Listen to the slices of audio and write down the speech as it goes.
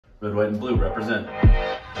Red, white, and blue represent.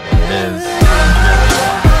 There it is.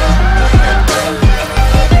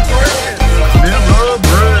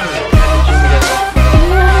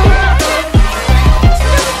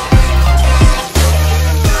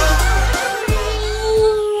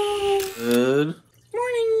 Good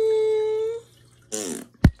morning.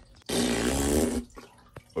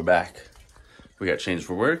 We're back. We got changed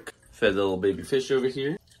for work. Fed the little baby fish over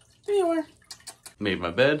here. There you are. Made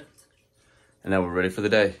my bed. And now we're ready for the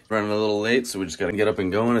day. Running a little late, so we just gotta get up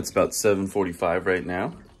and going. It's about 7:45 right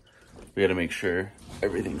now. We gotta make sure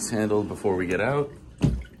everything's handled before we get out.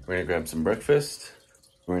 We're gonna grab some breakfast.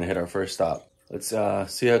 We're gonna hit our first stop. Let's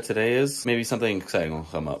see how today is. Maybe something exciting will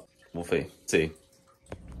come up. We'll see.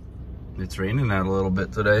 It's raining out a little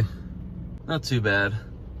bit today. Not too bad.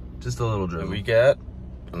 Just a little drizzle. We got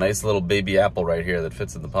a nice little baby apple right here that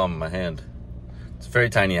fits in the palm of my hand. It's a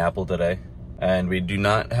very tiny apple today. And we do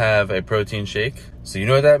not have a protein shake. So you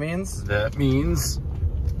know what that means? That means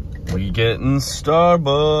we getting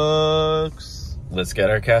Starbucks. Let's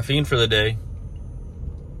get our caffeine for the day.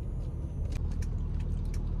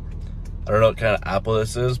 I don't know what kind of apple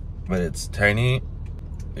this is, but it's tiny.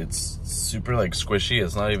 It's super like squishy.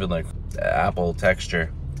 It's not even like apple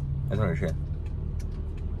texture. I don't understand.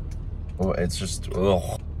 Oh, it's just,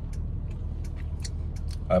 ugh.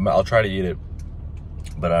 I'll try to eat it,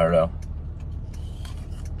 but I don't know.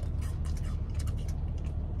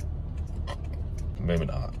 Maybe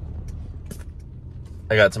not.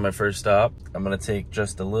 I got to my first stop. I'm gonna take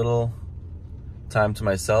just a little time to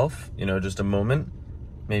myself, you know, just a moment,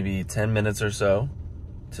 maybe 10 minutes or so,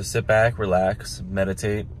 to sit back, relax,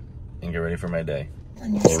 meditate, and get ready for my day.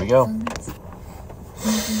 Here we go. Making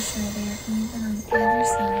sure they're even on the other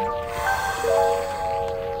side.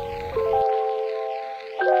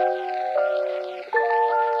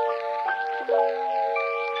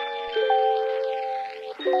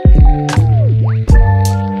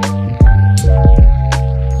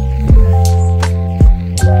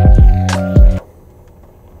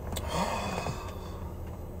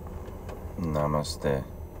 Namaste. I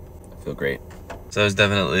feel great. So that was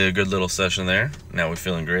definitely a good little session there. Now we're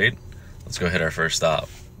feeling great. Let's go hit our first stop.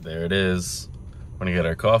 There it is. We're gonna get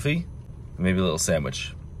our coffee, maybe a little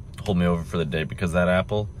sandwich. Hold me over for the day because that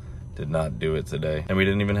apple did not do it today. And we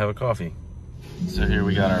didn't even have a coffee. So here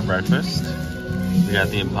we got our breakfast. We got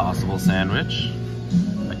the Impossible sandwich,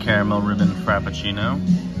 a caramel ribbon frappuccino.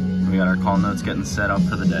 We got our call notes getting set up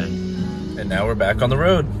for the day. And now we're back on the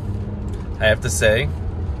road. I have to say,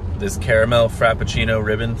 this caramel frappuccino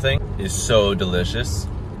ribbon thing is so delicious.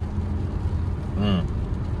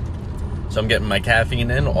 So I'm getting my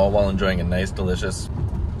caffeine in all while enjoying a nice, delicious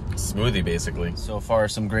smoothie, basically. So far,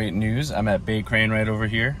 some great news. I'm at Bay Crane right over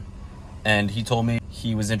here, and he told me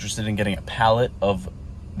he was interested in getting a pallet of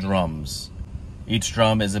drums. Each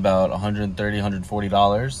drum is about $130,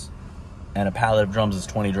 $140, and a pallet of drums is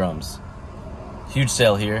 20 drums. Huge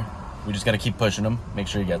sale here. We just gotta keep pushing them, make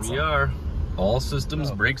sure he gets them. We are. All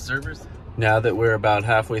systems, brake servers. Now that we're about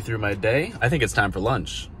halfway through my day, I think it's time for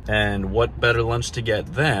lunch. And what better lunch to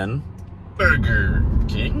get than Burger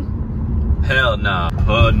King? Hell nah.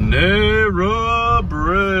 Panera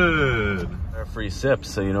bread. Our free sips,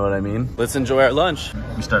 so you know what I mean. Let's enjoy our lunch.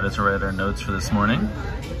 We started to write our notes for this morning,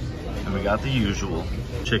 and we got the usual.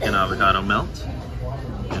 Chicken avocado melt,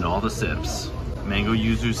 and all the sips. Mango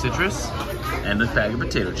yuzu citrus, and a bag of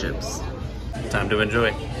potato chips. Time to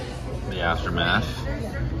enjoy the aftermath.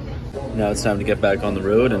 Now it's time to get back on the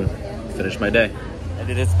road and finish my day. And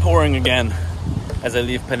it is pouring again as I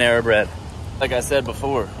leave Panera Bread. Like I said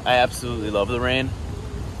before, I absolutely love the rain.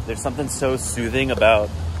 There's something so soothing about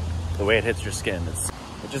the way it hits your skin.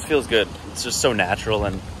 It just feels good. It's just so natural,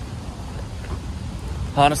 and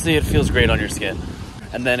honestly, it feels great on your skin.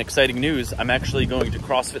 And then exciting news, I'm actually going to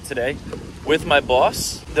CrossFit today with my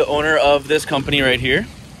boss, the owner of this company right here.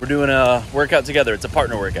 We're doing a workout together. It's a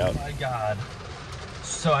partner workout. Oh my God.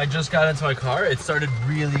 So I just got into my car. It started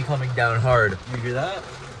really coming down hard. You hear that?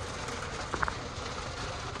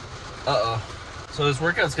 Uh-oh. So this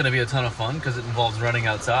workout's gonna be a ton of fun because it involves running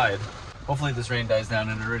outside. Hopefully this rain dies down,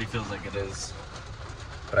 and it already feels like it is.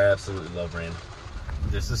 But I absolutely love rain.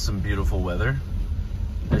 This is some beautiful weather.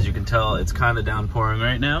 As you can tell, it's kind of downpouring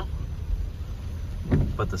right now,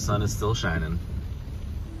 but the sun is still shining.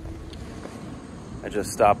 I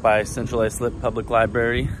just stopped by Central Islip Public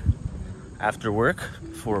Library after work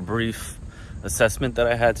for a brief assessment that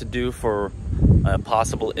I had to do for a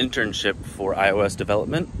possible internship for iOS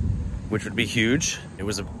development, which would be huge. It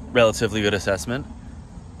was a relatively good assessment.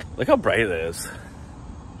 Look how bright it is.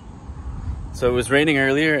 So it was raining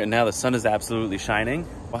earlier, and now the sun is absolutely shining.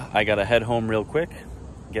 I gotta head home real quick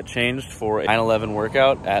get changed for a 9/11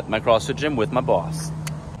 workout at my CrossFit gym with my boss.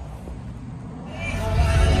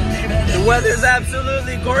 The weather's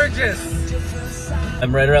absolutely gorgeous.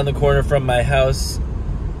 I'm right around the corner from my house,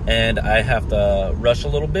 and I have to rush a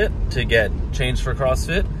little bit to get changed for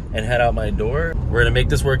CrossFit and head out my door. We're gonna make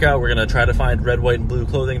this workout. We're gonna try to find red, white, and blue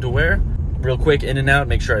clothing to wear. Real quick, in and out,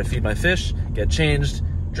 make sure I feed my fish, get changed,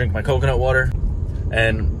 drink my coconut water,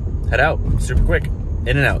 and head out. Super quick,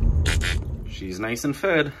 in and out. She's nice and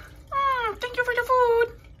fed. Thank you for the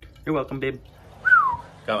food. You're welcome, babe.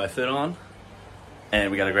 Got my fit on, and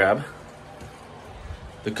we gotta grab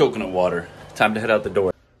the coconut water. Time to head out the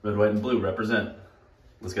door. Red, white, and blue represent.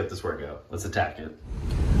 Let's get this workout. Let's attack it.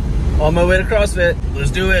 On my way to CrossFit.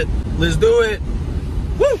 Let's do it. Let's do it.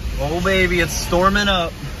 Woo! Oh baby, it's storming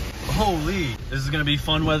up. Holy, this is gonna be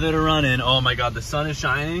fun weather to run in. Oh my God, the sun is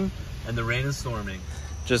shining and the rain is storming.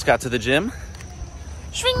 Just got to the gym.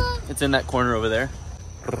 Shwing! It's in that corner over there.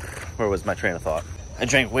 Where was my train of thought? I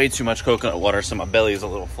drank way too much coconut water, so my belly is a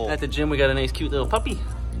little full. At the gym, we got a nice, cute little puppy.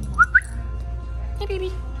 Hey,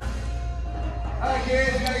 baby. All right,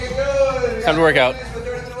 kids, we gotta get going. Time to work out.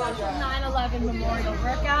 Special 9/11 memorial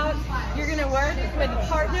workout. You're gonna work with a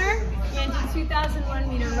partner and a 2001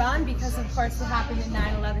 meter run because of course what happened in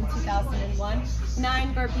 9/11/2001.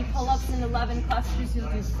 9 burpee pull-ups and 11 clusters. You'll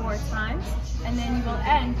do 4 times, and then you will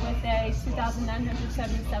end with a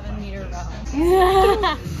 2,977 meter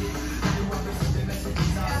run.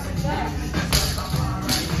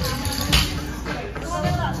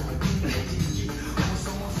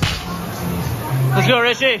 Let's go,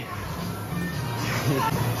 Richie.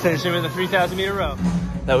 Finishing with a 3,000 meter row.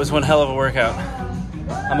 That was one hell of a workout.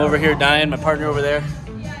 I'm over here dying. My partner over there,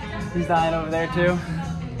 he's dying over there too.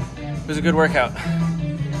 It was a good workout.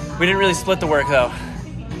 We didn't really split the work though.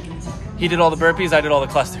 He did all the burpees, I did all the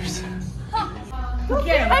clusters.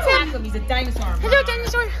 Yeah, attack him. He's a dinosaur. Hello,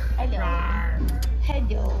 dinosaur. Hello.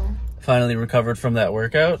 Hello. Finally recovered from that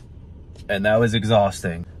workout, and that was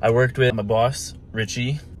exhausting. I worked with my boss,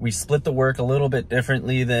 Richie. We split the work a little bit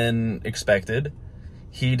differently than expected.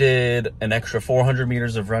 He did an extra 400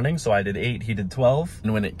 meters of running, so I did 8, he did 12.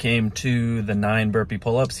 And when it came to the 9 burpee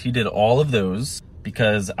pull-ups, he did all of those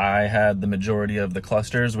because I had the majority of the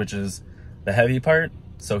clusters, which is the heavy part.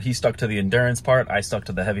 So he stuck to the endurance part, I stuck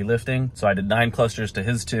to the heavy lifting. So I did 9 clusters to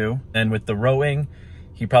his 2. And with the rowing,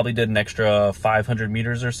 he probably did an extra 500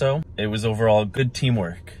 meters or so. It was overall good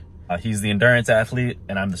teamwork. He's the endurance athlete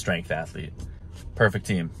and I'm the strength athlete. Perfect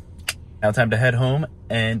team. Now time to head home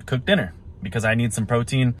and cook dinner because I need some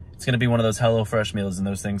protein. It's gonna be one of those HelloFresh meals and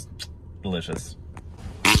those things, delicious.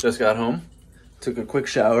 Just got home, took a quick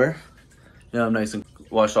shower. Now I'm nice and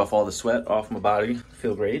washed off all the sweat off my body.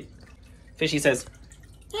 Feel great. Fishy says,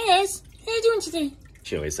 "Hey guys, how you doing today?"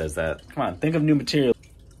 She always says that. Come on, think of new material.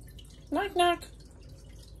 Knock, knock.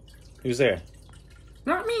 Who's there?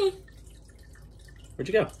 Not me. Where'd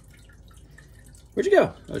you go? Where'd you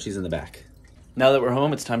go? Oh, she's in the back. Now that we're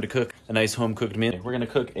home, it's time to cook a nice home-cooked meal. We're gonna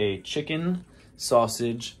cook a chicken,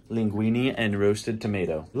 sausage, linguine, and roasted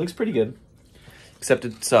tomato. It looks pretty good, except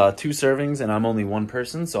it's 2 servings and I'm only 1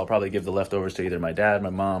 person, so I'll probably give the leftovers to either my dad, my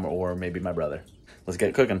mom, or maybe my brother. Let's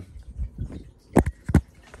get cooking.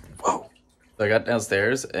 Whoa. So I got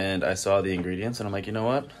downstairs and I saw the ingredients and I'm like, you know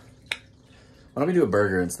what? Why don't we do a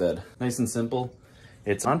burger instead? Nice and simple.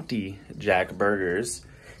 It's Auntie Jack burgers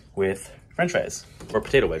with French fries or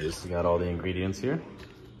potato wedges. We got all the ingredients here.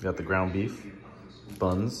 We got the ground beef,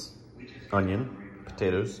 buns, onion,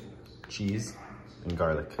 potatoes, cheese, and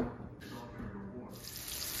garlic.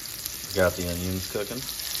 We got the onions cooking.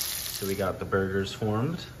 So we got the burgers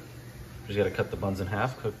formed. We just gotta cut the buns in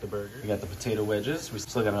half, cook the burger. We got the potato wedges. We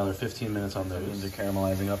still got another 15 minutes on those. They're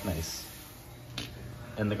caramelizing up nice.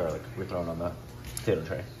 And the garlic we're throwing on the potato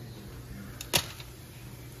tray.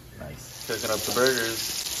 Nice. Cooking up the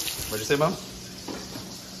burgers. What'd you say, Mom?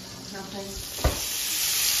 Nothing.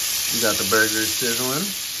 We got the burgers sizzling.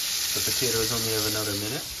 The potatoes only have another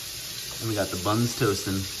minute. And we got the buns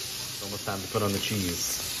toasting. It's almost time to put on the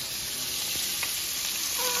cheese.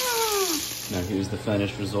 Now here's the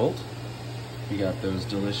finished result. We got those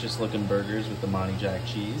delicious looking burgers with the Monty Jack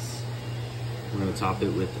cheese. We're gonna top it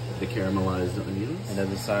with the caramelized onions. And on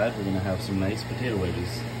the side, we're gonna have some nice potato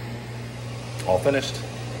wedges. All finished.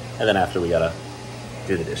 And then after we gotta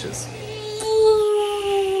do the dishes.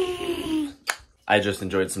 I just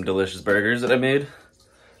enjoyed some delicious burgers that I made.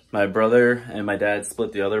 My brother and my dad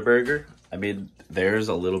split the other burger. I made theirs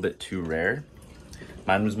a little bit too rare.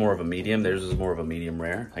 Mine was more of a medium, theirs was more of a medium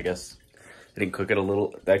rare. I guess I didn't cook it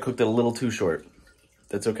I cooked it a little too short.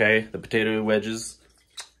 That's okay. The potato wedges,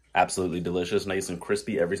 absolutely delicious, nice and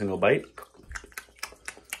crispy every single bite.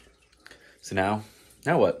 So now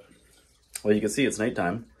Now what? Well, you can see it's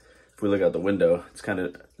nighttime. If we look out the window, it's kind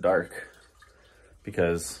of dark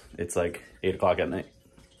because it's like 8 o'clock at night.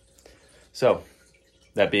 So,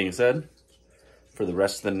 that being said, for the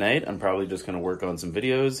rest of the night, I'm probably just gonna work on some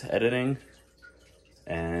videos, editing,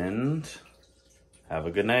 and have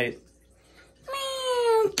a good night.